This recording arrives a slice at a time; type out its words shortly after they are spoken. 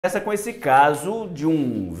Essa com esse caso de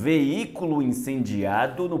um veículo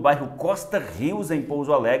incendiado no bairro Costa Rios, em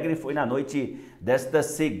Pouso Alegre, foi na noite desta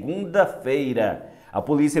segunda-feira. A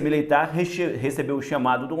polícia militar recebeu o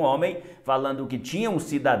chamado do homem falando que tinha um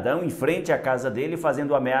cidadão em frente à casa dele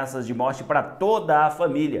fazendo ameaças de morte para toda a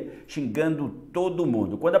família, xingando todo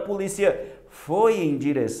mundo. Quando a polícia foi em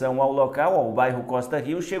direção ao local, ao bairro Costa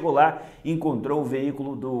Rios, chegou lá, encontrou o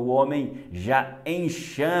veículo do homem já em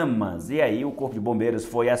chamas. E aí o corpo de bombeiros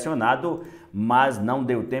foi acionado, mas não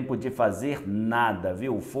deu tempo de fazer nada,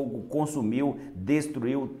 viu? O fogo consumiu,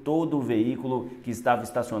 destruiu todo o veículo que estava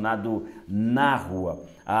estacionado na rua.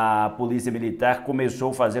 A polícia militar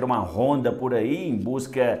começou a fazer uma ronda por aí em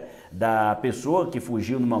busca da pessoa que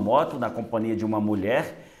fugiu numa moto na companhia de uma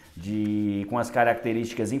mulher, com as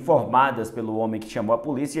características informadas pelo homem que chamou a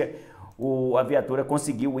polícia. A viatura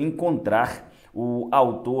conseguiu encontrar o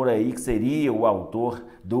autor aí, que seria o autor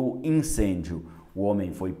do incêndio. O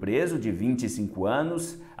homem foi preso, de 25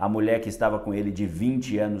 anos, a mulher que estava com ele, de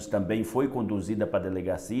 20 anos, também foi conduzida para a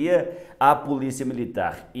delegacia. A polícia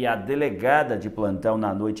militar e a delegada de plantão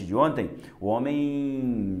na noite de ontem, o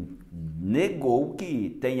homem negou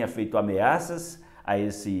que tenha feito ameaças a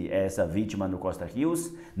essa vítima no Costa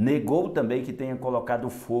Rios, negou também que tenha colocado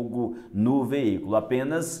fogo no veículo,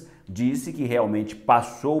 apenas disse que realmente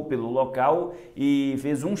passou pelo local e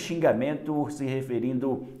fez um xingamento se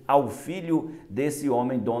referindo ao filho desse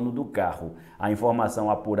homem dono do carro. A informação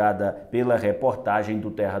apurada pela reportagem do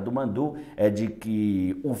Terra do Mandu é de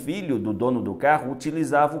que o filho do dono do carro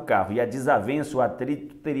utilizava o carro e a desavença, o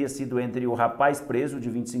atrito teria sido entre o rapaz preso de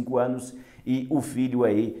 25 anos e o filho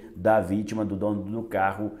aí da vítima, do dono do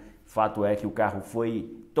carro. Fato é que o carro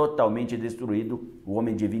foi totalmente destruído. O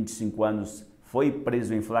homem de 25 anos foi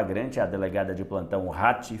preso em flagrante, a delegada de plantão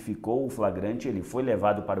ratificou o flagrante, ele foi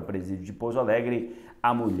levado para o presídio de Pouso Alegre,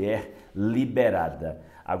 a mulher liberada.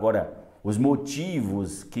 Agora, os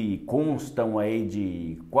motivos que constam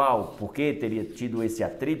aí por que teria tido esse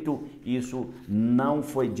atrito, isso não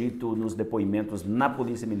foi dito nos depoimentos na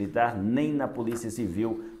Polícia Militar, nem na Polícia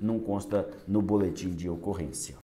Civil, não consta no boletim de ocorrência.